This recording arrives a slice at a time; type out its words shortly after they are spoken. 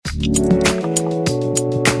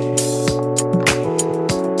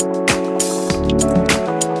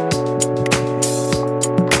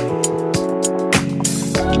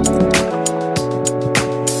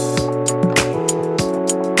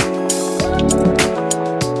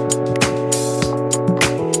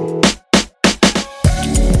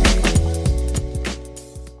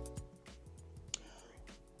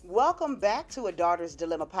Welcome back to A Daughter's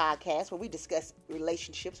Dilemma podcast, where we discuss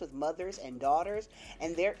relationships with mothers and daughters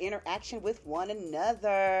and their interaction with one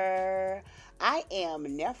another. I am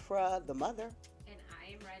Nefra, the mother. And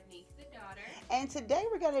I am Radnique, the daughter. And today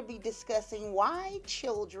we're going to be discussing why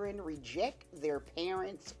children reject their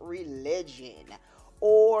parents' religion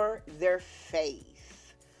or their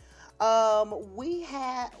faith. We're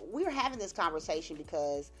having this conversation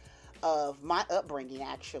because of my upbringing,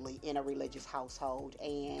 actually, in a religious household.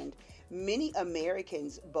 And many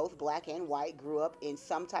Americans, both black and white, grew up in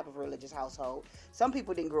some type of religious household. Some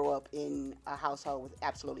people didn't grow up in a household with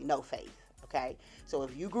absolutely no faith, okay? So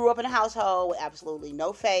if you grew up in a household with absolutely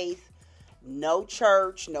no faith, no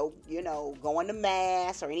church, no, going to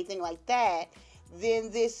mass or anything like that, then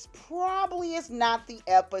this probably is not the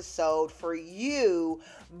episode for you.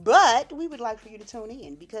 But we would like for you to tune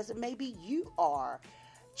in because maybe you are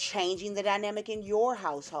changing the dynamic in your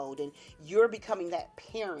household and you're becoming that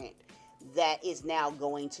parent that is now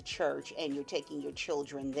going to church and you're taking your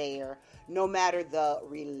children there no matter the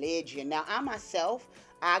religion. Now,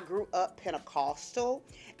 I grew up Pentecostal,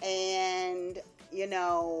 and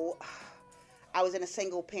I was in a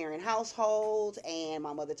single parent household, and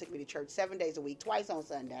my mother took me to church 7 days a week, twice on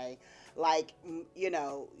Sunday.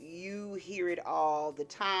 You hear it all the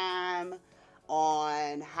time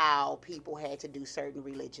on how people had to do certain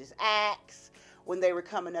religious acts when they were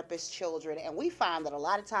coming up as children. And we find that a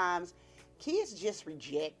lot of times kids just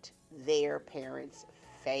reject their parents'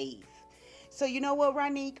 faith. So you know what,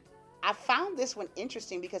 Ronique? I found this one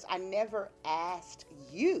interesting because I never asked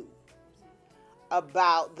you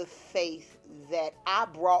about the faith that I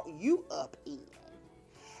brought you up in.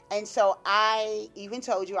 And so I even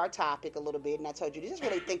told you our topic a little bit, and I told you to just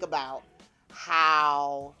really think about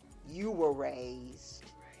how you were raised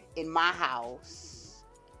in my house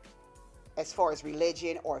as far as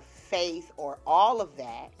religion or faith or all of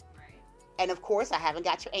that. Right. And of course, I haven't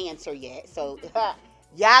got your answer yet. So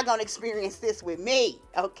y'all gonna experience this with me,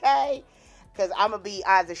 okay? Because I'm gonna be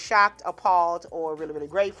either shocked, appalled, or really, really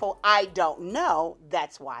grateful. I don't know.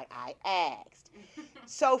 That's why I asked.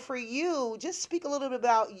 So for you, just speak a little bit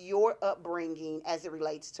about your upbringing as it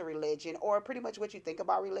relates to religion, or pretty much what you think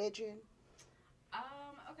about religion.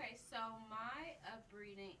 Okay, so my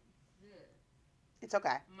upbringing, It's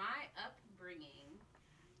okay.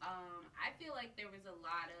 I feel like there was a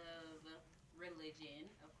lot of religion.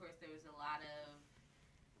 Of course, there was a lot of,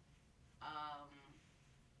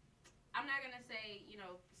 I'm not going to say,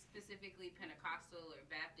 specifically Pentecostal or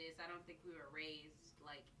Baptist. I don't think we were raised,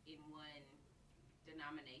 in one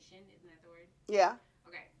denomination. Isn't that the word? Yeah.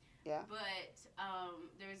 Okay. Yeah. But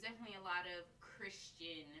there was definitely a lot of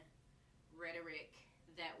Christian rhetoric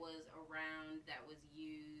that was around, that was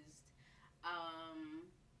used.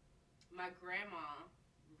 My grandma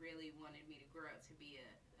really wanted me to grow up to be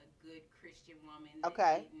a good Christian woman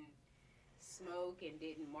that didn't smoke and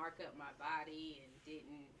didn't mark up my body and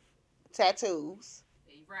didn't... Tattoos.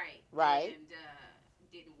 Right. And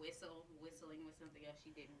didn't whistle. Whistling was something else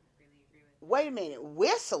she didn't really agree with. Wait a minute.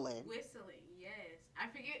 Whistling? Whistling, yes.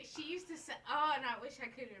 I forget. She used to say... Oh, and I wish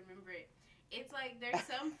I could remember it. It's like there's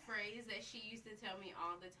some phrase that she used to tell me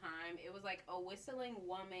all the time. It was like, a whistling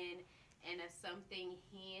woman and a something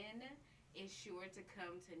hen is sure to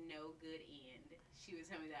come to no good end. She would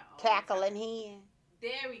tell me that all the time. Cackling hen?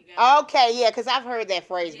 There we go. Okay, yeah, because I've heard that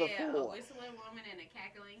phrase before. A whistling woman and a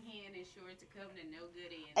cackling hen is sure to come to no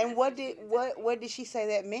good end. And what did she say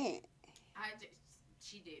that meant?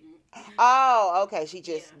 She didn't. Oh, okay. She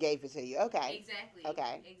just gave it to you. Okay. Exactly.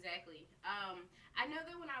 Okay. Exactly. I know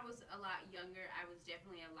that when I was a lot younger, I was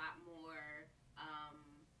definitely a lot more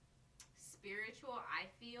spiritual, I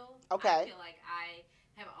feel. Okay. I feel like I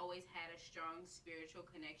have always had a strong spiritual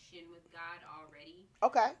connection with God already.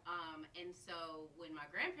 Okay. And so when my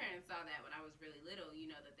grandparents saw that when I was really little,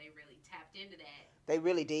 that they really tapped into that. They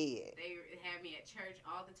really did. They had me at church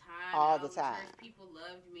all the time. All the time. Church people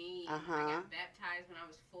loved me. Uh-huh. I got baptized when I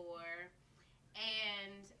was 4.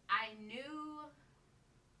 And I knew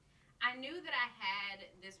that I had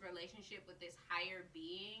this relationship with this higher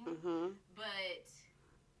being, but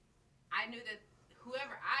I knew that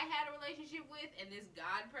whoever I had a relationship with and this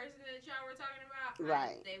God person that y'all were talking about,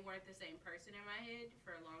 they weren't the same person in my head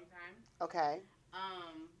for a long time. Okay.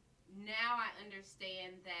 Now I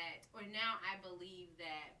understand that, or now I believe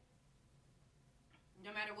that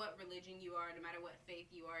no matter what religion you are, no matter what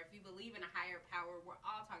faith you are, if you believe in a higher power, we're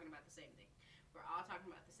all talking about the same thing. We're all talking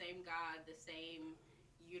about the same God, the same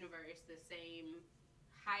universe, the same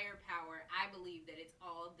higher power. I believe that it's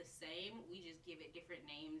all the same. We just give it different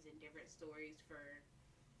names and different stories for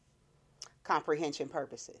comprehension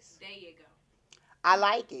purposes. There you go. I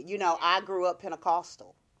like it. I grew up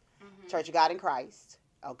Pentecostal. Church of God in Christ.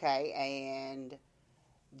 Okay, and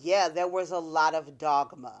yeah, there was a lot of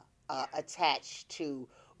dogma attached to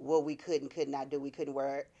what we could not do. We couldn't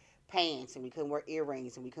wear pants, and we couldn't wear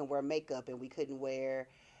earrings, and we couldn't wear makeup, and we couldn't wear,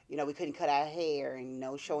 we couldn't cut our hair, and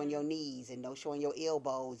no showing your knees, and no showing your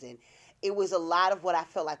elbows, and it was a lot of what I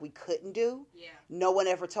felt like we couldn't do. Yeah. No one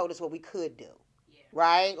ever told us what we could do. Yeah.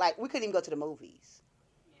 Right? Like, we couldn't even go to the movies.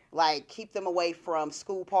 Yeah. Like, keep them away from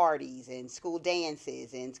school parties and school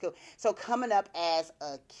dances and school. So coming up as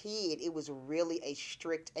a kid, it was really a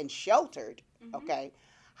strict and sheltered, okay,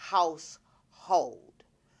 household.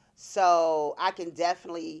 So I can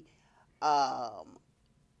definitely,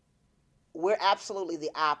 we're absolutely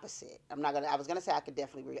the opposite. I was gonna say I could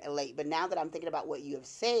definitely relate, but now that I'm thinking about what you have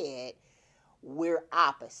said, we're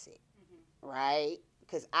opposite, right?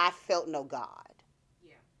 Because I felt no God.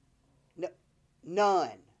 Yeah.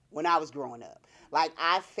 None when I was growing up. Like,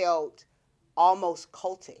 I felt almost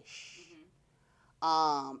cultish.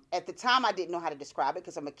 At the time, I didn't know how to describe it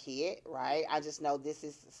because I'm a kid, right? I just know this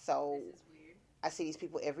is weird. I see these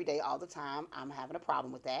people every day, all the time. I'm having a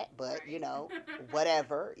problem with that, but,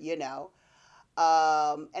 whatever,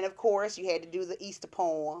 And, of course, you had to do the Easter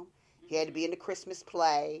poem. You had to be in the Christmas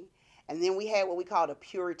play. And then we had what we called a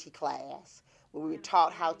purity class, where we were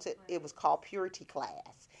taught it was called purity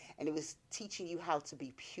class. And it was teaching you how to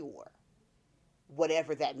be pure,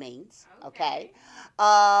 whatever that means. Okay.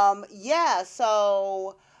 Yeah.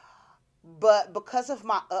 So, but because of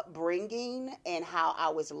my upbringing and how I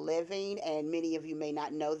was living, and many of you may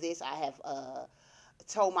not know this, I have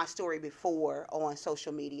told my story before on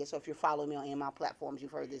social media. So if you're following me on any of my platforms,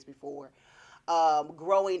 you've heard this before.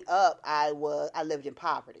 Growing up, I lived in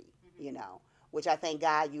poverty, which I thank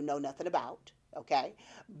God you know nothing about. Okay.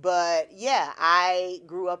 But yeah, I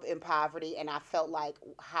grew up in poverty, and I felt like,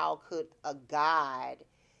 how could a God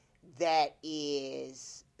that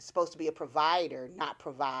is supposed to be a provider not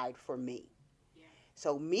provide for me? Yeah.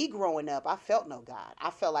 So me growing up, I felt no God. I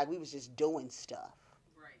felt like we was just doing stuff.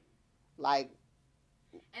 Right. Like.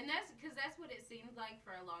 And that's because that's what it seemed like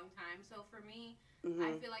for a long time. So for me,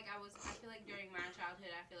 I feel like during my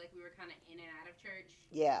childhood, I feel like we were kind of in and out of church.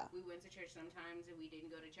 Yeah. We went to church sometimes and we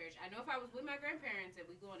didn't go to church. I know if I was with my grandparents and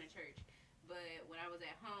we going to church, but when I was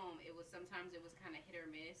at home, sometimes it was kind of hit or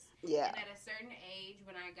miss. Yeah. And at a certain age,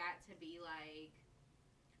 when I got to be like,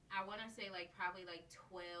 I want to say like probably like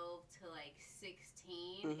 12 to like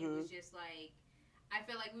 16, it was just like, I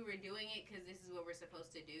feel like we were doing it because this is what we're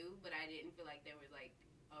supposed to do, but I didn't feel like there was like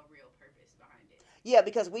a real purpose behind it. Yeah,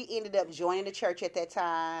 because we ended up joining the church at that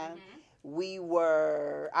time.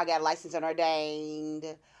 I got licensed and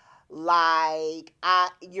ordained. Like,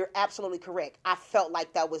 you're absolutely correct. I felt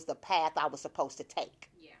like that was the path I was supposed to take.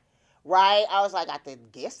 Yeah. Right? I was like, I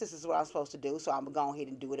guess this is what I'm supposed to do, so I'm going to go ahead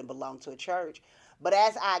and do it and belong to a church. But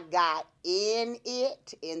as I got in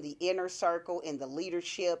the inner circle, in the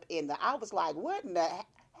leadership, I was like, what in the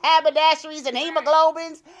haberdasheries and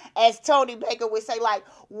hemoglobins, as Tony Baker would say, like,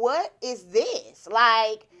 what is this?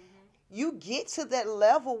 Like, you get to that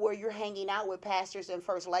level where you're hanging out with pastors and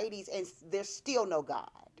first ladies, and there's still no God.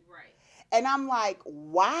 Right. And I'm like,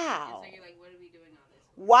 wow. And so you're like, what are we doing all this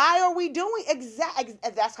for? Why are we doing exactly?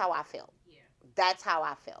 That's how I felt. Yeah. That's how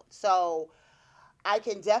I felt. So I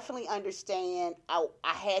can definitely understand. I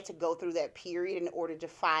had to go through that period in order to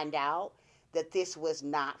find out that this was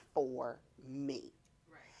not for me.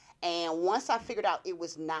 Right. And once I figured out it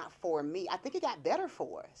was not for me, I think it got better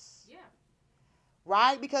for us. Yeah.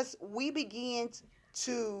 Right? Because we began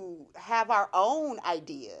to have our own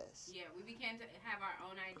ideas. Yeah, we began to have our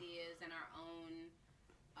own ideas and our own,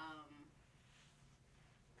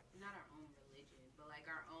 not our own religion, but like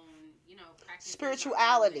our own, practices.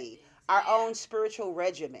 Spirituality. Our own spiritual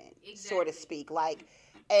regimen, so to speak. Like,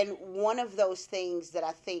 and one of those things that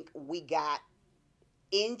I think we got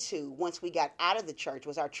into once we got out of the church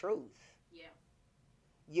was our truth. Yeah.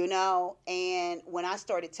 And when I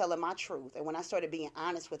started telling my truth and when I started being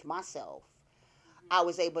honest with myself, I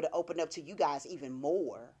was able to open up to you guys even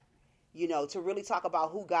more, to really talk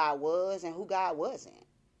about who God was and who God wasn't.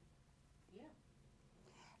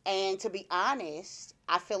 Yeah. And to be honest,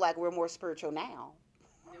 I feel like we're more spiritual now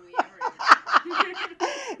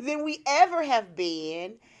than we ever have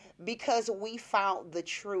been, because we found the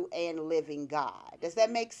true and living God. Does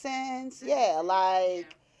that make sense? Yeah,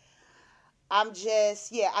 like, I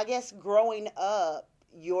guess growing up,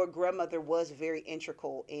 your grandmother was very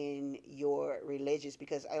integral in your religious,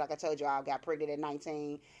 because like I told you, I got pregnant at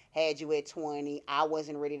 19, had you at 20. I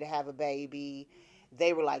wasn't ready to have a baby.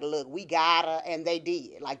 They were like, look, we got her, and they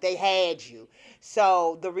did. Like, they had you.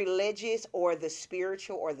 So the religious or the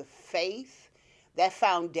spiritual or the faith That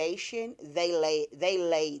foundation, they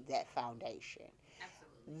laid that foundation.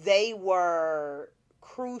 Absolutely. They were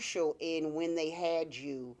crucial in when they had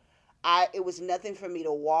you. It was nothing for me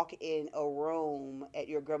to walk in a room at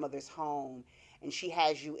your grandmother's home and she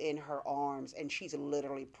has you in her arms and she's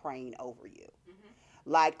literally praying over you.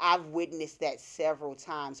 Mm-hmm. Like, I've witnessed that several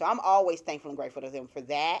times. So I'm always thankful and grateful to them for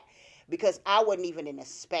that, because I wasn't even in a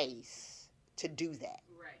space to do that,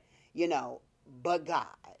 Right. you know, but God,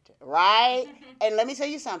 right? And let me tell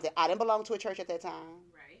you something. I didn't belong to a church at that time.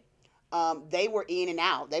 Right. They were in and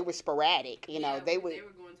out. They were sporadic. They were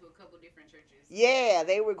going to a couple different churches. Yeah,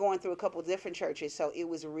 they were going through a couple different churches. So it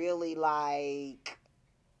was really like,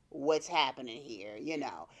 what's happening here,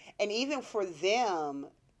 And even for them,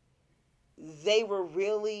 they were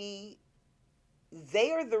really,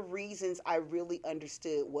 they are the reasons I really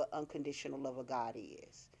understood what unconditional love of God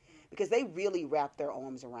is. Because they really wrapped their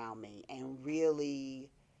arms around me and really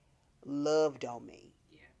loved on me.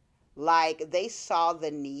 Yeah. Like, they saw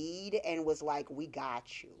the need and was like, we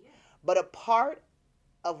got you. Yeah. But a part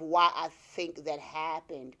of why I think that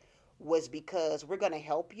happened was because we're going to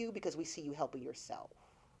help you because we see you helping yourself.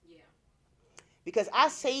 Yeah. Because I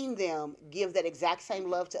seen them give that exact same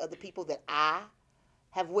love to other people that I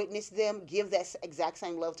have witnessed them give that exact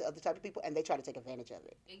same love to other type of people, and they try to take advantage of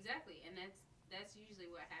it. Exactly, and that's usually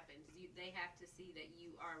what happens. They have to see that you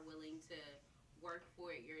are willing to work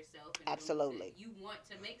for it yourself. And absolutely. You want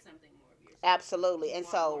to make something more of yourself. Absolutely, you and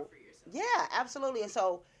want so more for yourself. Yeah, absolutely, and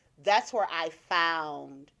so that's where I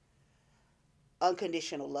found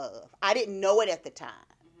unconditional love. I didn't know it at the time.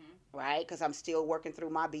 Right? Because I'm still working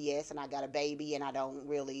through my BS and I got a baby and I don't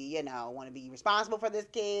really, want to be responsible for this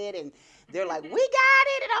kid. And they're like, we got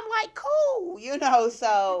it. And I'm like, cool,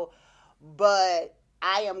 so, but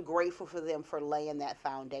I am grateful for them for laying that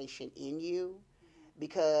foundation in you,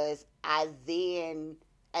 because I then,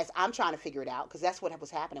 as I'm trying to figure it out, because that's what was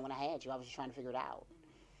happening when I had you. I was just trying to figure it out,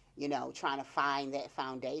 trying to find that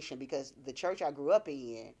foundation, because the church I grew up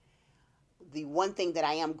in, the one thing that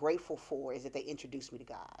I am grateful for is that they introduced me to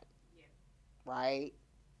God. Right?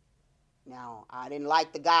 Now, I didn't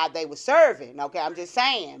like the God they were serving, okay? I'm just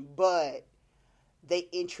saying. But they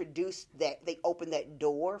opened that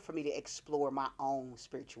door for me to explore my own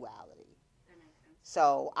spirituality. That makes sense.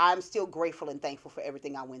 So I'm still grateful and thankful for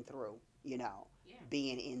everything I went through,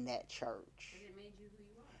 being in that church. It made you who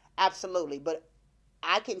you are. Absolutely. But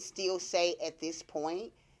I can still say at this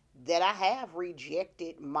point that I have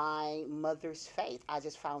rejected my mother's faith.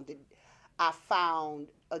 I found,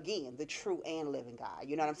 again, the true and living God.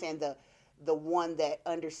 You know what I'm saying? The one that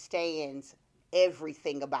understands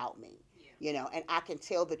everything about me. Yeah. And I can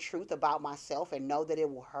tell the truth about myself and know that it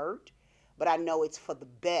will hurt, but I know it's for the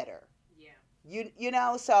better. Yeah. So you're going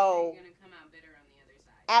to come out better on the other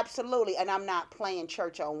side. Absolutely. And I'm not playing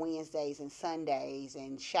church on Wednesdays and Sundays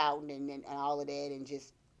and shouting and all of that and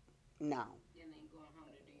just, no.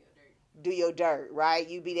 Do your dirt, right?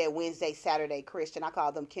 You be that Wednesday, Saturday Christian. I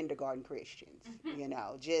call them kindergarten Christians.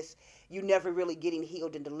 Just you never really getting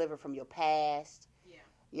healed and delivered from your past.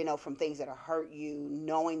 Yeah. From things that have hurt you,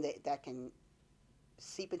 knowing that can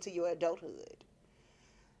seep into your adulthood.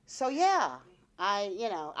 So yeah, I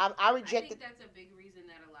rejected. I think that's a big reason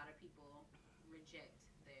that a lot of people reject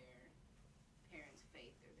their parents'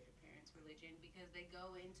 faith or their parents' religion, because they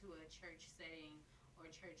go into a church setting or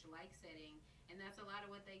church-like setting. And that's a lot of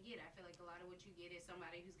what they get. I feel like a lot of what you get is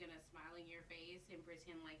somebody who's going to smile in your face and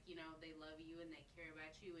pretend like, they love you and they care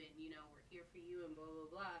about you and, we're here for you and blah, blah,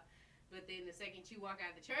 blah. But then the second you walk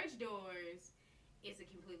out the church doors, it's a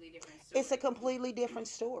completely different story. It's a completely different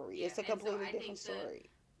story. Yeah. It's a completely different story.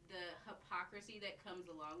 The hypocrisy that comes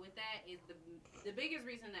along with that is the biggest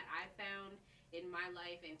reason that I found in my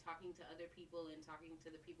life, and talking to other people and talking to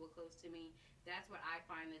the people close to me. That's what I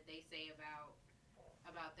find that they say about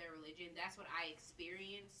their religion. That's what I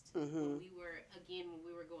experienced when we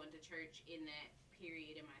were going to church in that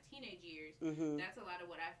period in my teenage years. That's a lot of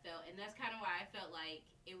what I felt, and that's kind of why I felt like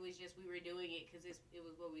it was just we were doing it because it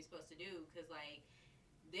was what we were supposed to do. Because like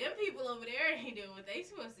them people over there ain't doing what they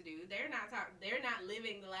supposed to do. They're not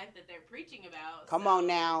living the life that they're preaching about. Come on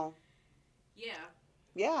now. Yeah.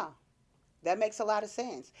 Yeah. That makes a lot of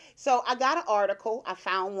sense. So I got an article. I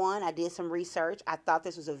found one. I did some research. I thought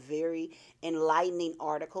this was a very enlightening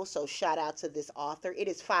article. So shout out to this author. It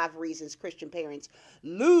is 5 reasons Christian parents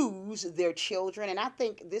lose their children. And I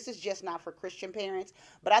think this is just not for Christian parents,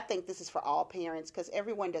 but I think this is for all parents, because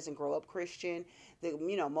everyone doesn't grow up Christian.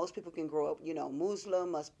 Most people can grow up,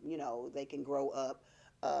 Muslim. They can grow up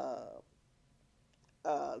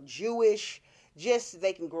Jewish. Just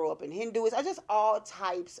they can grow up in Hinduism, or just all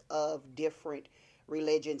types of different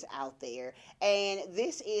religions out there. And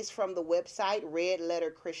this is from the website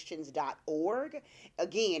redletterchristians.org.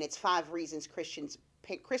 Again, it's 5 reasons Christian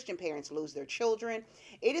parents lose their children.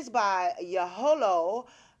 It is by Yaholo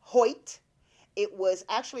Hoyt. It was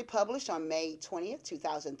actually published on May 20th,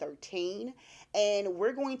 2013. And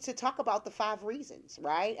we're going to talk about the 5 reasons,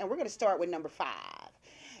 right? And we're going to start with number 5.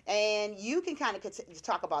 And you can kind of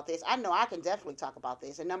talk about this. I know I can definitely talk about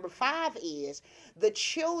this. And number 5 is the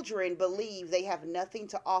children believe they have nothing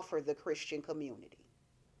to offer the Christian community.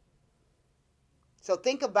 So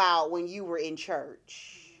think about when you were in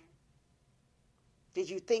church. Did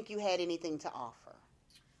you think you had anything to offer?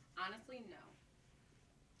 Honestly, no.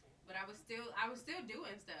 But I was still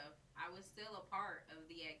doing stuff. I was still a part of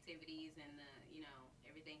the activities and the,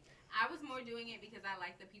 everything. I was more doing it because I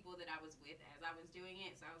liked the people that I was with as I was doing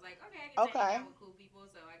it. So I was like, okay, I can hang out with cool people,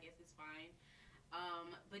 so I guess it's fine.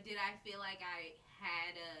 But did I feel like I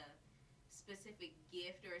had a specific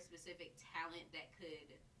gift or a specific talent that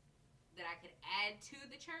I could add to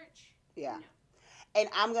the church? Yeah. No. And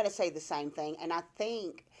I'm going to say the same thing. And I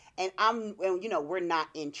think, we're not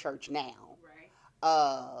in church now. Right.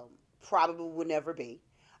 Probably will never be.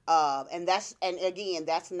 And again,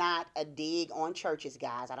 that's not a dig on churches,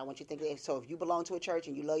 guys. I don't want you to think that. So if you belong to a church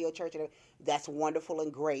and you love your church, that's wonderful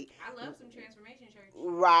and great. I love some Transformation Church.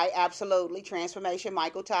 Right, absolutely. Transformation,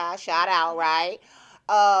 Michael Ty, shout out, right?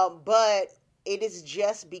 But it is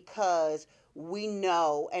just because we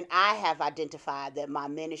know, and I have identified that my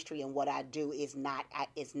ministry and what I do is not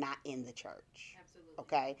in the church. Absolutely.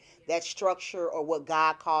 Okay? Yeah. That structure or what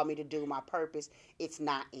God called me to do, my purpose, it's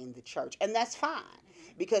not in the church. And that's fine.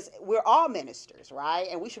 Because we're all ministers, right?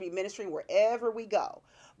 And we should be ministering wherever we go.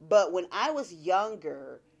 But when I was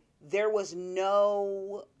younger, there was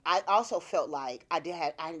I also felt like I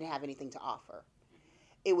didn't have anything to offer.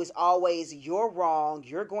 It was always, you're wrong,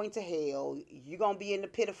 you're going to hell, you're going to be in the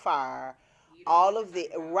pit of fire, all of the,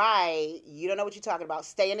 right, you don't know what you're talking about,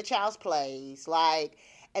 stay in the child's place,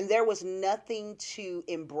 and there was nothing to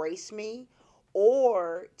embrace me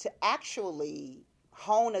or to actually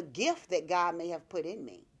hone a gift that God may have put in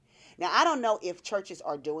me. Now, I don't know if churches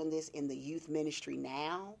are doing this in the youth ministry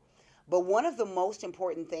now, but one of the most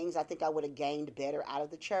important things I think I would have gained better out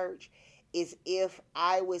of the church is if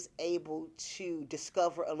I was able to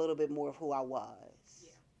discover a little bit more of who I was.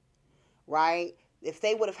 Yeah. Right? If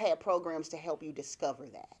they would have had programs to help you discover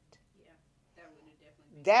that. Yeah,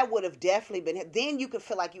 that would have definitely been. Then you could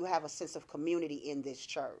feel like you have a sense of community in this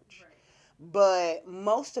church. Right. But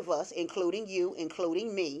most of us, including you,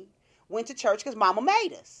 including me, went to church because Mama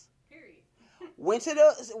made us. Period.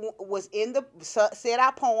 Said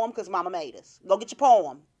our poem because Mama made us. Go get your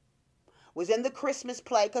poem. Was in the Christmas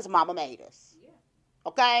play because Mama made us. Yeah.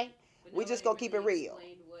 Okay? We just gonna keep it real.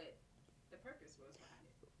 What the purpose was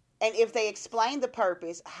behind it. And if they explain the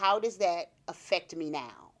purpose, how does that affect me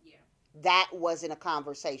now? Yeah. That wasn't a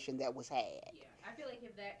conversation that was had. Yeah. I feel like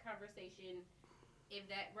if that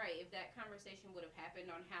conversation would have happened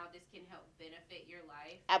on how this can help benefit your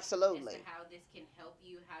life. Absolutely. As to how this can help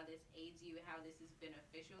you, how this aids you, how this is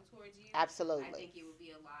beneficial towards you. Absolutely. I think it would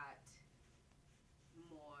be a lot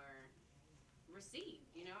more received,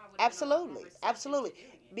 Absolutely.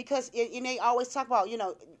 Because they always talk about,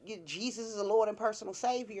 Jesus is the Lord and personal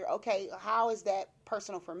Savior. Okay, how is that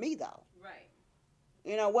personal for me, though? Right.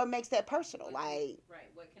 What makes that personal? Right.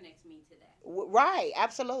 What connects me to that? Right.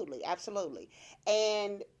 Absolutely.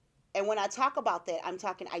 And when I talk about that, I'm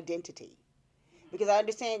talking identity. Mm-hmm. Because I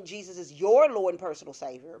understand Jesus is your Lord and personal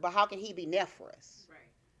Savior, but how can he be Nephrus?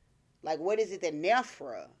 Right. What is it that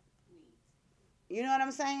Nephra? You know what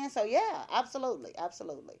I'm saying? So, yeah, absolutely.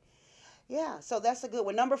 Yeah, so that's a good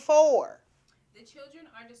one. Number 4. The children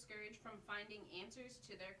are discouraged from finding answers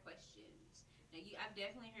to their questions. Now, I've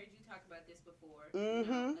definitely heard you talk about this before.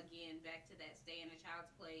 Mm-hmm. Again, back to that stay in a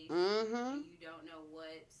child's place. Mm-hmm. You don't know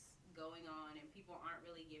what's going on, and people aren't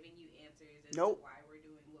really giving you answers as Nope. to why we're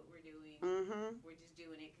doing what we're doing. Mm-hmm. We're just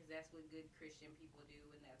doing it because that's what good Christian people do,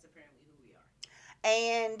 and that's apparently who we are.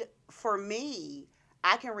 And for me,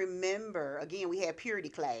 I can remember, again, we had purity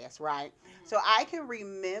class, right? Mm-hmm. So I can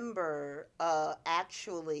remember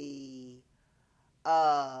actually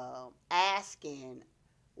asking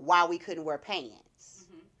why we couldn't wear pants.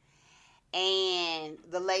 Mm-hmm. And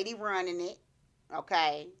the lady running it,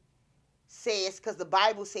 okay, says, because the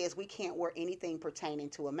Bible says we can't wear anything pertaining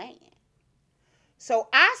to a man. So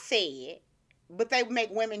I said, but they make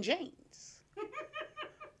women jeans.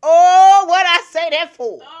 Oh, what I say that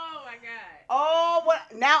for? Oh, my God. Oh, what?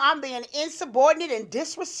 Now I'm being insubordinate and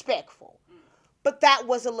disrespectful. But that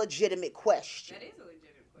was a legitimate question. That is a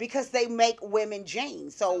legitimate question. Because they make women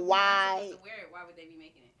jeans. So why? To wear it, why would they be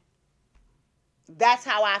making it? That's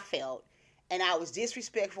how I felt. And I was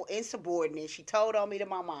disrespectful, insubordinate. She told on me to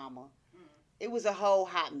my mama. Mm. It was a whole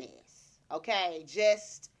hot mess. Okay,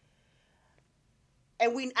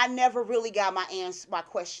 and I never really got my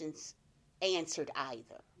questions answered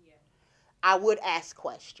either. Yeah. I would ask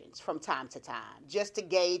questions from time to time just to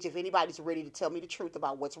gauge if anybody's ready to tell me the truth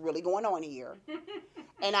about what's really going on here.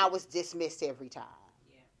 And I was dismissed every time.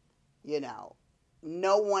 Yeah. You know,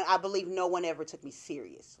 I believe no one ever took me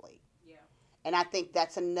seriously. Yeah. And I think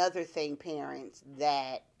that's another thing, parents,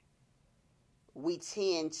 that we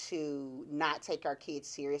tend to not take our kids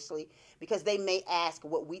seriously because they may ask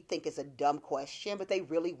what we think is a dumb question, but they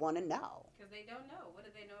really want to know. Because they don't know. What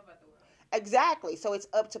do they know about the world? Exactly. So it's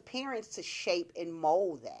up to parents to shape and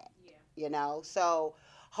mold that. Yeah. You know? So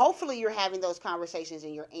hopefully you're having those conversations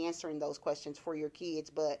and you're answering those questions for your kids.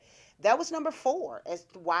 But that was number 4 as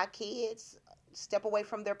to why kids step away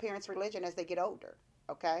from their parents' religion as they get older.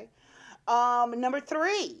 Okay? Number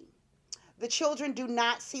 3. The children do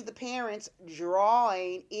not see the parents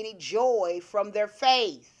drawing any joy from their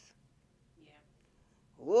faith. Yeah.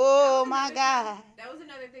 Oh my God. That was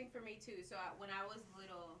another thing for me too. So when I was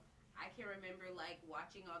little, I can remember like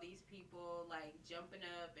watching all these people like jumping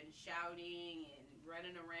up and shouting and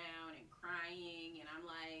running around and crying, and I'm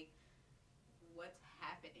like, what's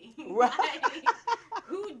happening? Right. Like,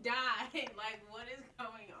 who died? Like, what is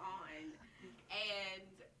going on? And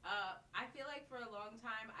I feel like for a long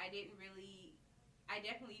time I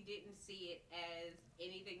definitely didn't see it as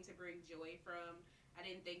anything to bring joy from. I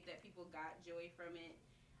didn't think that people got joy from it.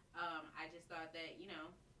 I just thought that,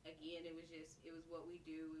 again, it was what we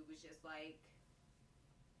do. It was just like,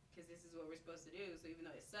 because this is what we're supposed to do. So even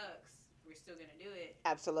though it sucks, we're still going to do it.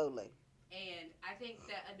 Absolutely. And I think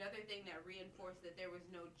that another thing that reinforced that there was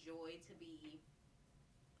no joy to be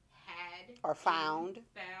had or found.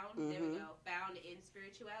 There we go. Found in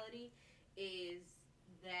spirituality is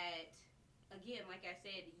that, again, like I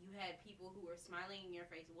said, you had people who were smiling in your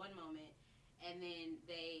face one moment, and then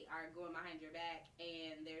they are going behind your back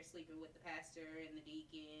and they're sleeping with the pastor and the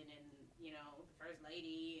deacon and, the first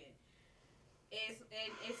lady. And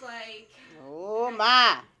it's like, oh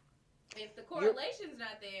my. If the correlation's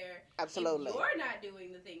not there, absolutely. If you're not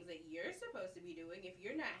doing the things that you're supposed to be doing, if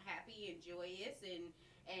you're not happy and joyous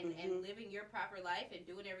and living your proper life and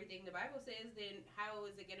doing everything the Bible says, then how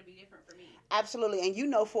is it going to be different for me? Absolutely.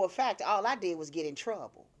 And for a fact, all I did was get in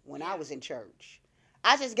trouble when I was in church.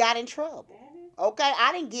 I just got in trouble. Okay?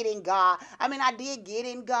 I didn't get in God. I mean, I did get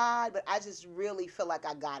in God, but I just really feel like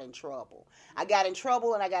I got in trouble. I got in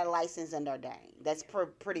trouble and I got a license and ordained. That's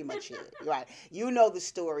pretty much it. Right? You know the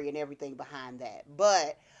story and everything behind that.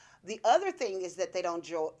 But the other thing is that they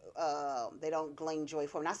don't glean joy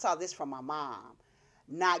from. And I saw this from my mom.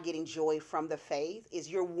 Not getting joy from the faith is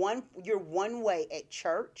you're one way at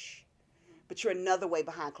church, but you're another way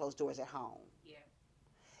behind closed doors at home.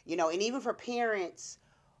 Yeah. And even for parents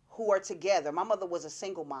who are together, my mother was a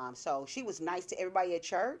single mom, so she was nice to everybody at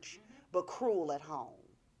church, but cruel at home.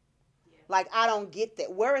 Yeah. Like, I don't get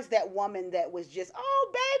that. Where is that woman that was just,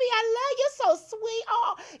 oh, baby, I love you, so sweet.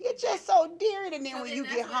 Oh, you're just so dear. And then when you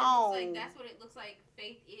get home. That's what it looks like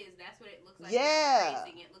faith is. That's what it looks like. Yeah.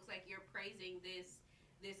 Praising. It looks like you're praising this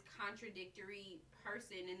contradictory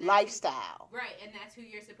person and lifestyle. Right, and that's who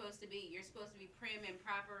you're supposed to be. You're supposed to be prim and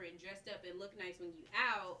proper and dressed up and look nice when you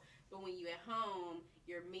out, but when you at home,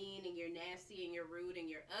 you're mean and you're nasty and you're rude and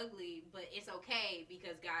you're ugly, but it's okay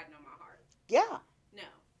because God knows my heart. Yeah. No.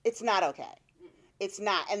 It's not okay. It's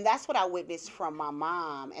not. And that's what I witnessed from my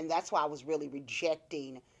mom, and that's why I was really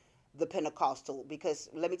rejecting the Pentecostal, because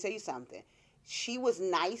let me tell you something. She was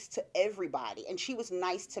nice to everybody, and she was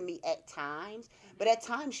nice to me at times, but at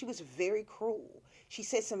times she was very cruel. She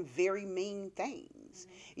said some very mean things,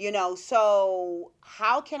 so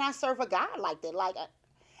how can I serve a God like that?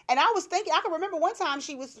 And I was thinking, I can remember one time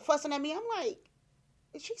she was fussing at me. I'm like,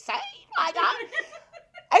 is she saved? Like,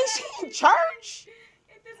 ain't she in church?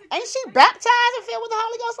 Ain't she baptized and filled with the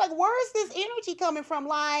Holy Ghost? Like, where is this energy coming from?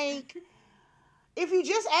 Like, if you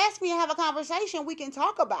just ask me and have a conversation, we can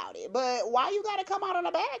talk about it. But why you got to come out on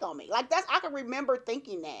a bag on me? Like, I can remember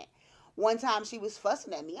thinking that. One time she was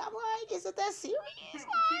fussing at me. I'm like, is it that serious? Keep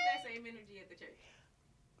that same energy at the church.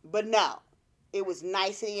 But no. It was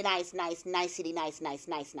nicety nice, nicety nice.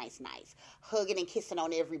 Hugging and kissing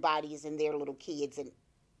on everybody's and their little kids. And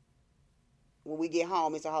when we get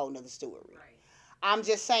home, it's a whole nother story. Right. I'm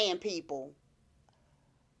just saying, people,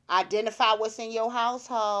 identify what's in your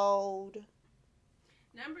household.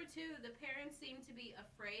 Number 2, the parents seem to be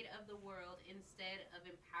afraid of the world instead of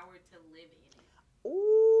empowered to live in it.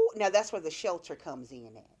 Ooh, now that's where the shelter comes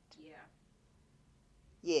in at. Yeah.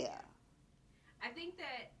 Yeah. I think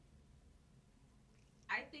that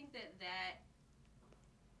I think that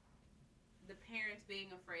the parents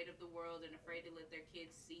being afraid of the world and afraid to let their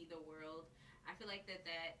kids see the world, I feel like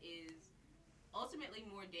that is ultimately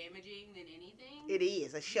more damaging than anything. It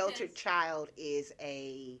is. A sheltered child is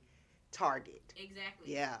a target.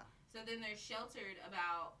 Exactly. Yeah. So then they're sheltered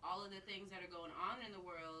about all of the things that are going on in the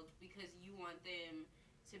world because you want them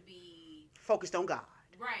to be focused on God.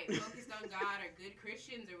 Right, focused on God or good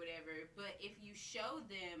Christians or whatever. But if you show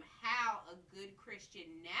them how a good Christian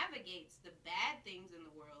navigates the bad things in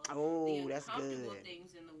the world, the uncomfortable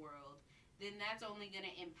things in the world, then that's only going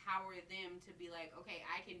to empower them to be like, okay,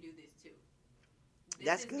 I can do this too.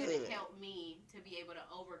 This is going to help me to be able to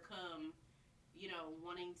overcome,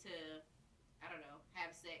 wanting to, I don't know,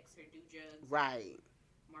 have sex or do drugs. Right.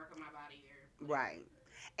 Mark on my body or whatever. Right.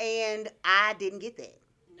 And I didn't get that.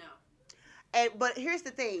 No. But here's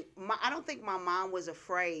the thing. I don't think my mom was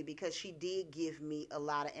afraid because she did give me a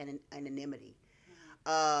lot of anonymity.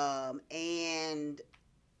 Mm-hmm. And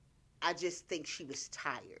I just think she was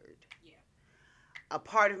tired. Yeah. A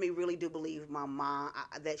part of me really do believe my mom,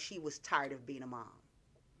 that she was tired of being a mom.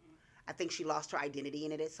 Mm-hmm. I think she lost her identity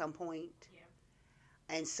in it at some point. Yeah.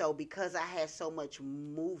 And so because I had so much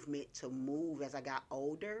movement to move as I got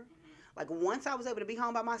older, mm-hmm. like once I was able to be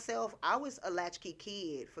home by myself, I was a latchkey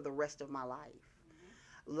kid for the rest of my life.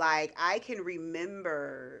 Mm-hmm. Like I can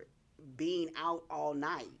remember being out all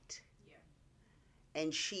night. Yeah.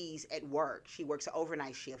 And she's at work. She works an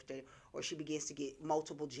overnight shift or she begins to get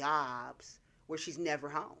multiple jobs where she's never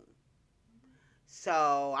home. Mm-hmm.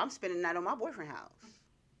 So I'm spending the night on my boyfriend's house.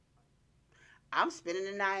 I'm spending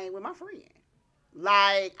the night with my friend.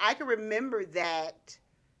 Like, I can remember that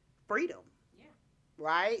freedom. Yeah.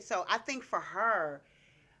 Right? So I think for her,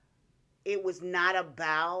 it was not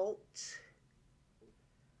about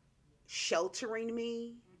sheltering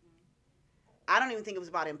me. Mm-hmm. I don't even think it was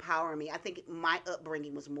about empowering me. I think my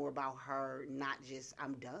upbringing was more about her not just,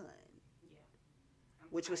 I'm done. Yeah.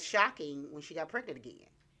 Which was shocking when she got pregnant again.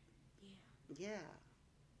 Yeah. Yeah.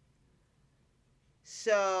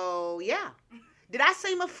 So, yeah. Did I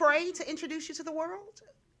seem afraid to introduce you to the world?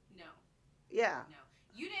 No. Yeah. No.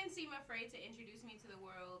 You didn't seem afraid to introduce me to the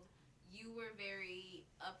world. You were very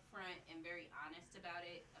upfront and very honest about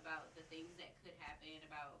it, about the things that could happen,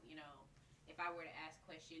 about, if I were to ask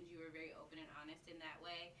questions, you were very open and honest in that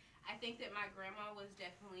way. I think that my grandma was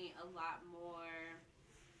definitely a lot more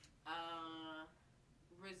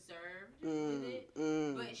reserved with it.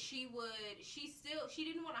 But she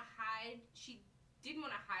didn't want to hide. She didn't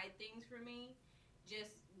want to hide things from me.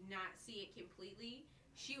 Just not see it completely.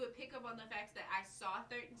 She would pick up on the facts that I saw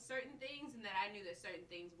certain things and that I knew that certain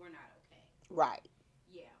things were not okay. Right.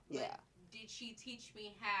 Yeah. Yeah. But did she teach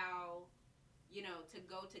me how, to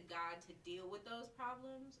go to God to deal with those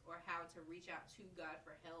problems or how to reach out to God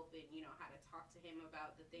for help and, how to talk to him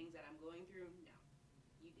about the things that I'm going through? No.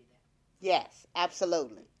 You did that. Yes,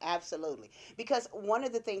 absolutely. Absolutely. Because one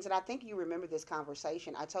of the things, and I think you remember this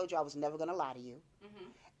conversation, I told you I was never going to lie to you. Mm-hmm.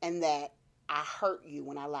 And that I hurt you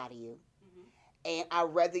when I lie to you. Mm-hmm. And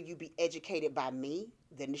I'd rather you be educated by me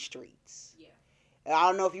than the streets. Yeah. And I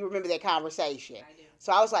don't know if you remember that conversation. I do.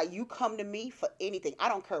 So I was like, you come to me for anything. I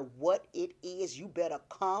don't care what it is. You better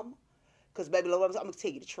come. Because, baby, I'm going to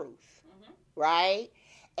tell you the truth. Mm-hmm. Right?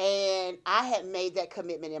 And I had made that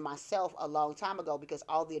commitment in myself a long time ago because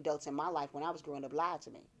all the adults in my life when I was growing up lied to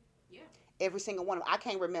me. Yeah. Every single one of them. I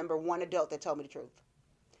can't remember one adult that told me the truth.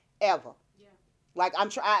 Ever. Like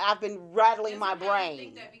I've been rattling my brain. I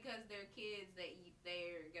think that because they're kids that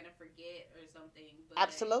they're gonna forget or something. But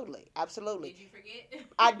absolutely. Did you forget?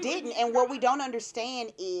 I didn't. And what we don't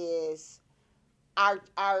understand is our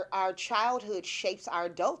childhood shapes our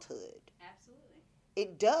adulthood. Absolutely.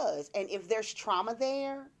 It does. And if there's trauma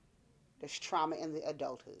there's trauma in the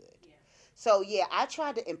adulthood. Yeah. So yeah, I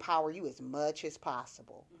tried to empower you as much as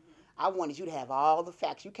possible. Mm-hmm. I wanted you to have all the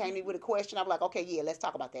facts. You came in with a question. I'm like, okay, yeah, let's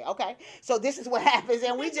talk about that. Okay. So this is what happens.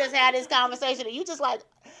 And we just had this conversation. And you just like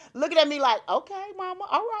looking at me like, okay, mama,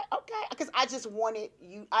 all right, okay. Because I just wanted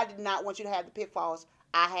you, I did not want you to have the pitfalls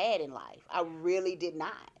I had in life. I really did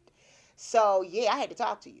not. So, yeah, I had to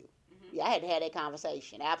talk to you. Mm-hmm. Yeah, I had to have that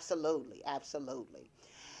conversation. Absolutely. Absolutely.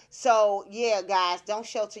 So, yeah, guys, don't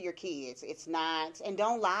shelter your kids. It's not. And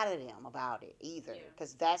don't lie to them about it either.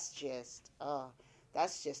 Because that's just a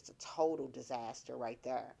total disaster right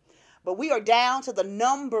there. But we are down to the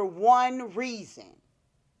number one reason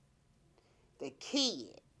the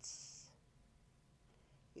kids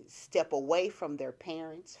step away from their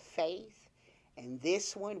parents' faith. And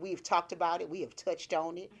this one, we've talked about it. We have touched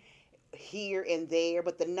on it here and there.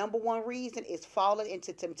 But the number one reason is falling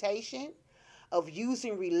into temptation of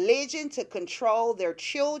using religion to control their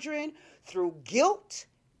children through guilt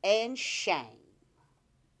and shame.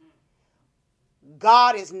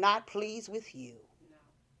 God is not pleased with you. No.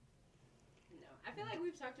 No. I feel like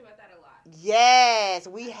we've talked about that a lot. Yes,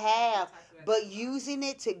 we have. But using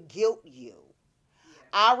it to guilt you. Yeah.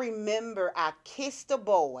 I remember I kissed a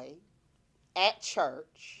boy at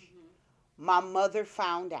church. Mm-hmm. My mother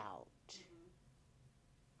found out. Mm-hmm.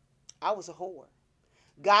 I was a whore.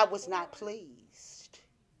 God was not pleased.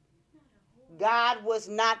 God was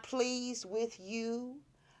not pleased with you.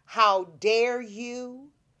 How dare you?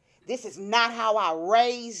 This is not how I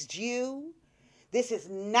raised you. This is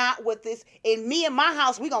not what this. In me and my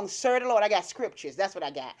house, we going to serve the Lord. I got scriptures. That's what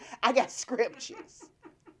I got. I got scriptures.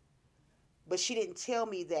 But she didn't tell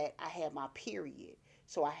me that I had my period.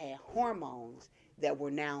 So I had hormones that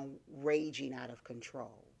were now raging out of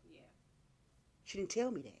control. Yeah. She didn't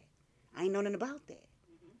tell me that. I ain't know nothing about that.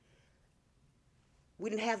 Mm-hmm. We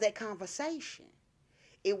didn't have that conversation.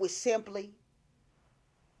 It was simply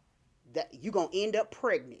that you're going to end up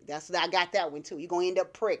pregnant. I got that one too. You're going to end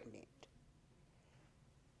up pregnant.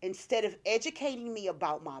 Instead of educating me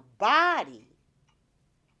about my body,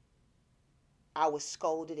 I was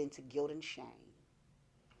scolded into guilt and shame.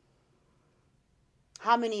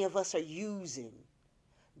 How many of us are using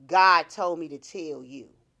God told me to tell you?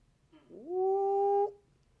 Ooh,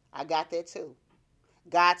 I got that too.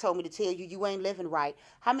 God told me to tell you you ain't living right.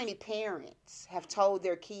 How many parents have told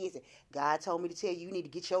their kids, God told me to tell you you need to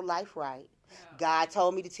get your life right? No. God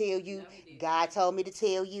told me to tell you. No, God told me to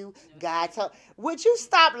tell you. No, God told. Would you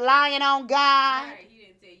stop lying on God? Right. He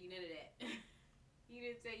didn't tell you none of that. He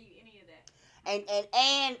didn't tell you any of that.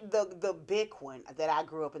 And the big one that I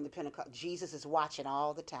grew up in the Pentecost, Jesus is watching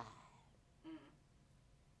all the time.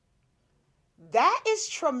 That is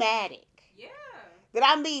traumatic. Yeah. That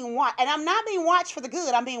I'm being watched, and I'm not being watched for the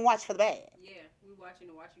good. I'm being watched for the bad. Yeah, we watching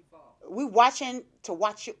to watch you fall. We watching to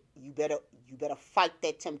watch you. You better fight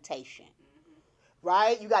that temptation,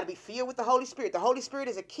 right? You got to be filled with the Holy Spirit. The Holy Spirit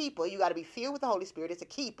is a keeper. You got to be filled with the Holy Spirit. It's a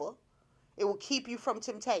keeper. It will keep you from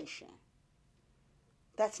temptation.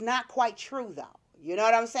 That's not quite true, though. You know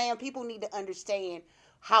what I'm saying? People need to understand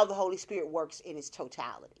how the Holy Spirit works in its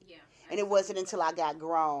totality. Yeah. And it wasn't until I got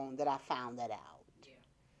grown that I found that out. Yeah.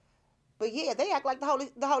 But yeah, they act like the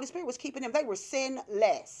Holy Spirit was keeping them. They were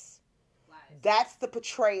sinless. Lies. That's the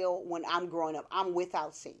portrayal when I'm growing up. I'm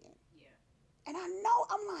without sin. Yeah. And I know,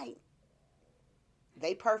 I'm like,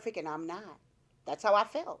 they perfect and I'm not. That's how I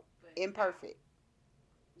felt. But imperfect.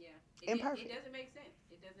 Yeah. Imperfect. It doesn't make sense.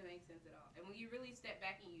 It doesn't make sense at all. And when you really step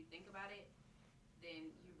back and you think about it,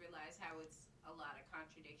 then you realize how it's a lot of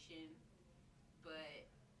contradiction. But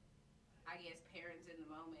I guess parents in the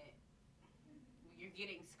moment, you're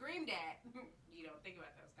getting screamed at, you don't think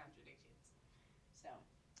about those contradictions. So.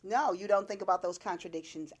 No, you don't think about those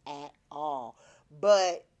contradictions at all.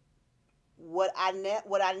 But what I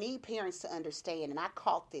need parents to understand, and I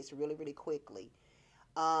caught this really, really quickly,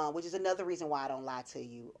 which is another reason why I don't lie to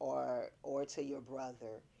you or to your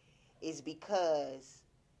brother, is because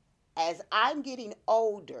as I'm getting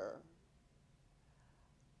older,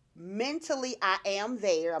 mentally I am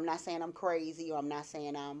there. I'm not saying I'm crazy or I'm not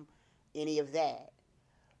saying I'm any of that.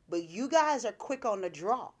 But you guys are quick on the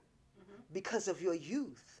draw because of your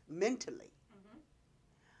youth mentally. Mm-hmm.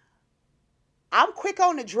 I'm quick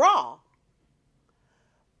on the draw,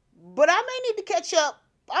 but I may need to catch up.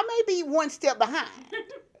 I may be one step behind.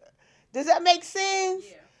 Does that make sense?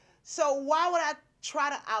 Yeah. So why would I try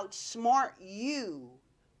to outsmart you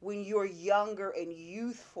when you're younger and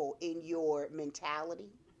youthful in your mentality,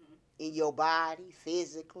 in your body,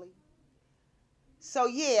 physically? So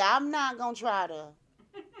yeah, I'm not going to try to,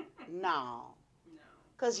 no.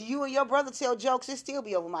 Because you and your brother tell jokes, it still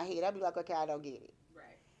be over my head. I'd be like, okay, I don't get it. Right.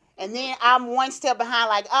 And then I'm one step behind,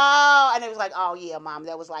 like, oh, and it was like, oh yeah, Mom,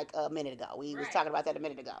 that was like a minute ago. We was talking about that a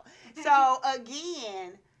minute ago. So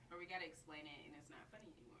again. Or we got to explain it, and it's not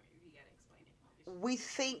funny anymore. We got to explain it. We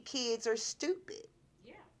think kids are stupid.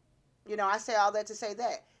 Yeah. You know, I say all that to say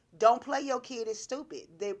that. Don't play your kid as stupid.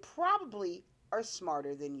 They probably are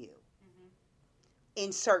smarter than you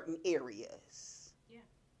in certain areas.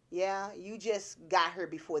 Yeah, you just got her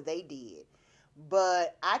before they did.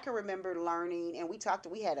 But I can remember learning, and we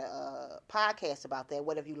had a podcast about that.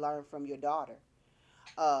 What have you learned from your daughter?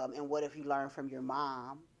 And what have you learned from your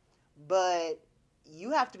mom? But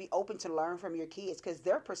you have to be open to learn from your kids because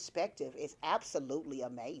their perspective is absolutely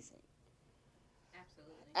amazing.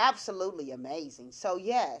 Absolutely amazing. So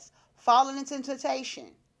yes, falling into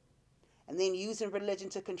temptation and then using religion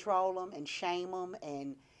to control them and shame them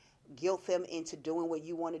and guilt them into doing what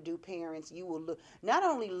you want to do, parents, you will not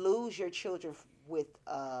only lose your children with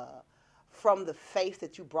from the faith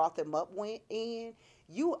that you brought them up in,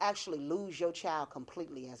 you actually lose your child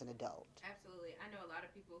completely as an adult. Absolutely. I know a lot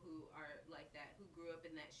of people who are like that, who grew up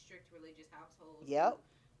in that strict religious household. Yep.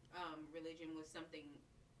 Religion was something.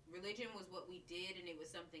 Religion was what we did, and it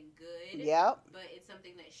was something good. Yep. But it's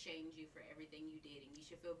something that shamed you for everything you did, and you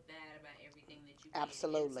should feel bad about everything that you did.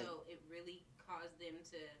 Absolutely. And so it really caused them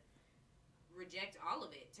to reject all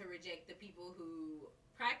of it, to reject the people who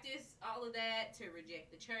practice all of that, to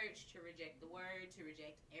reject the church, to reject the word, to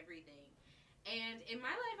reject everything. And in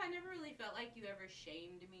my life, I never really felt like you ever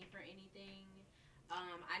shamed me for anything.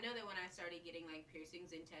 I know that when I started getting like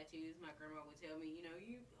piercings and tattoos, my grandma would tell me,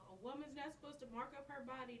 a woman's not supposed to mark up her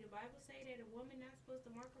body. The Bible say that a woman not supposed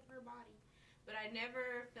to mark up her body. But I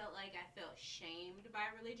never felt like I felt shamed by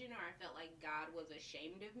religion, or I felt like God was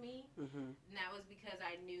ashamed of me. Mm-hmm. And that was because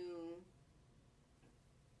I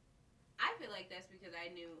feel like that's because I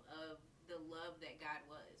knew of the love that God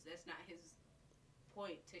was. That's not his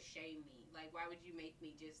point to shame me. Like, why would you make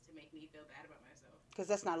me just to make me feel bad about myself? Because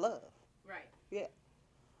that's not love. Right. Yeah.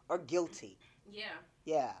 Or guilty. Yeah.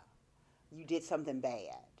 Yeah. You did something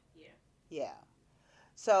bad. Yeah. Yeah.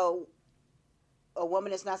 So, a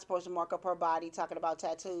woman is not supposed to mark up her body, talking about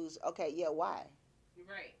tattoos. Okay, yeah, why?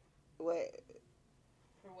 Right. What?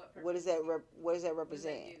 For what purpose? What does that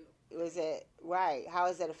represent? What is that? Right. How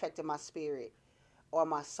is that affecting my spirit or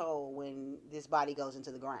my soul when this body goes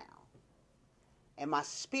into the ground? And my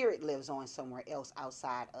spirit lives on somewhere else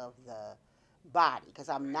outside of the body, because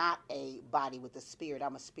I'm not a body with a spirit.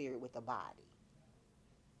 I'm a spirit with a body.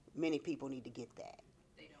 Many people need to get that.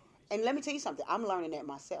 They don't. And let me tell you something. I'm learning that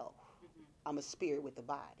myself. Mm-hmm. I'm a spirit with a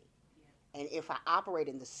body. Yeah. And if I operate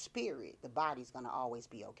in the spirit, the body's going to always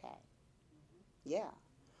be okay. Mm-hmm. Yeah.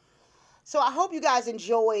 So I hope you guys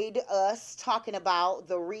enjoyed us talking about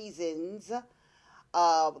the reasons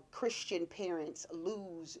Christian parents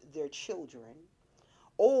lose their children,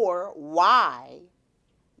 or why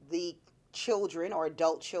the children or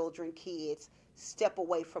adult children, kids, step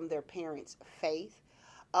away from their parents' faith.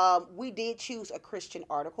 We did choose a Christian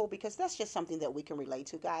article because that's just something that we can relate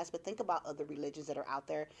to, guys. But think about other religions that are out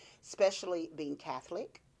there, especially being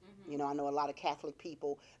Catholic. Mm-hmm. I know a lot of Catholic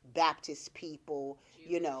people, Baptist people,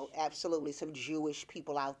 Jewish. Absolutely some Jewish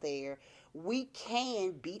people out there. We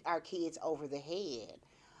can beat our kids over the head.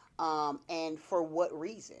 And for what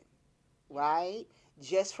reason? Right?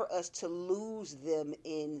 Just for us to lose them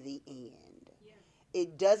in the end. Yeah.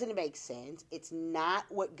 It doesn't make sense. It's not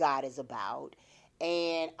what God is about.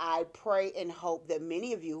 And I pray and hope that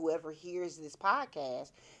many of you, whoever hears this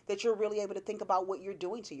podcast, that you're really able to think about what you're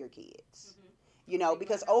doing to your kids. Mm-hmm.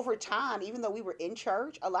 Because over time, even though we were in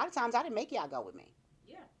church, a lot of times I didn't make y'all go with me.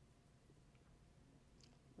 Yeah.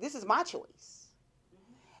 This is my choice.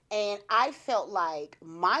 Mm-hmm. And I felt like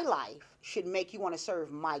my life should make you want to serve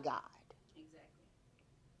my God. Exactly.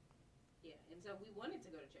 Yeah. And so we wanted to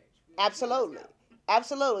go to church. Absolutely.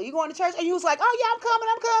 Absolutely. You going to church? And you was like, oh, yeah, I'm coming.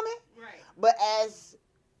 Right. But as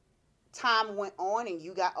time went on and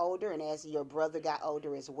you got older, and as your brother got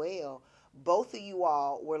older as well, both of you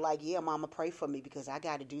all were like, yeah, mama, pray for me because I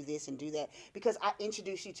got to do this and do that. Because I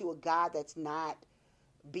introduced you to a God that's not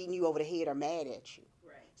beating you over the head or mad at you.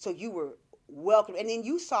 Right. So you were welcome. And then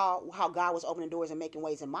you saw how God was opening doors and making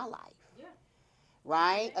ways in my life. Yeah.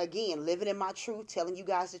 Right? Again, living in my truth, telling you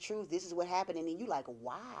guys the truth. This is what happened. And then you like,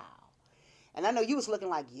 wow. And I know you was looking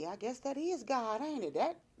like, yeah, I guess that is God, ain't it?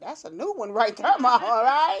 That's a new one right there, mama, all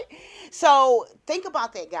right? So think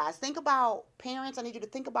about that, guys. Think about parents. I need you to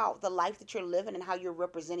think about the life that you're living and how you're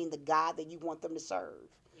representing the God that you want them to serve.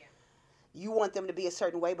 Yeah. You want them to be a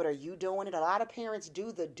certain way, but are you doing it? A lot of parents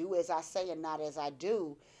do the do as I say and not as I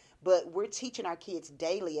do, but we're teaching our kids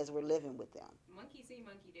daily as we're living with them. Monkey see,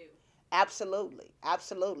 monkey do. Absolutely.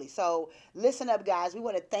 Absolutely. So listen up, guys. We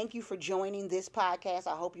want to thank you for joining this podcast.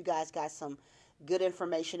 I hope you guys got some good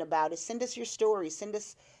information about it. Send us your stories.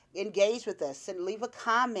 Engage with us. Leave a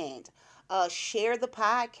comment. Share the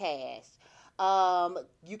podcast.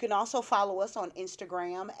 You can also follow us on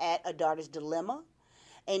Instagram at A Daughter's Dilemma.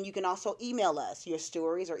 And you can also email us your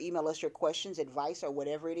stories or email us your questions, advice, or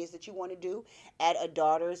whatever it is that you want to do at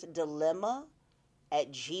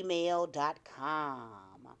adaughter'sdilemma@gmail.com.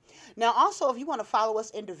 Now, also, if you want to follow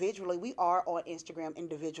us individually, we are on Instagram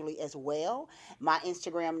individually as well. My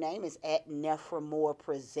Instagram name is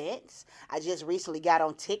 @NephraMorePresents. I just recently got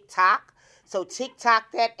on TikTok. So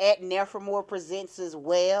TikTok that @NephraMorePresents as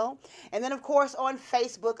well. And then, of course, on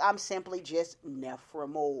Facebook, I'm simply just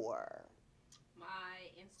Nephramore. My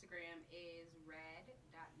Instagram is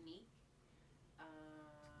rad.neek.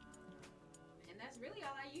 And that's really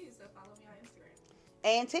all I use, so follow me on Instagram.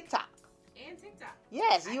 And TikTok. And TikTok.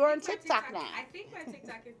 Yes, you are on TikTok now. I think my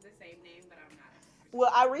TikTok is the same name, but I'm not.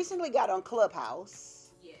 Well, I recently got on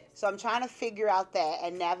Clubhouse. Yes. So I'm trying to figure out that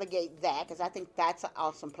and navigate that because I think that's an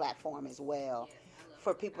awesome platform as well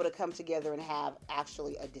for people to come together and have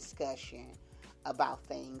actually a discussion about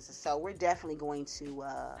things. So we're definitely going to...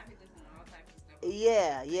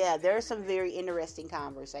 Yeah, there are some very interesting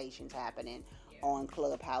conversations happening on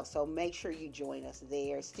Clubhouse. So make sure you join us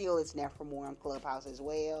there. Still, it's Never More on Clubhouse as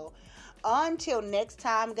well. Until next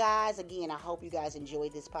time, guys, again, I hope you guys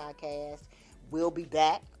enjoyed this podcast. We'll be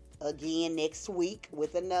back again next week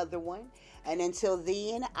with another one. And until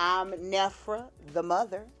then, I'm Nefra, the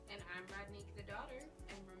mother. And I'm Rodnique, the daughter.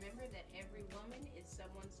 And remember that every woman is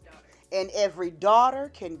someone's daughter. And every daughter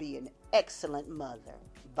can be an excellent mother.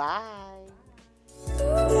 Bye.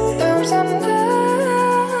 Bye.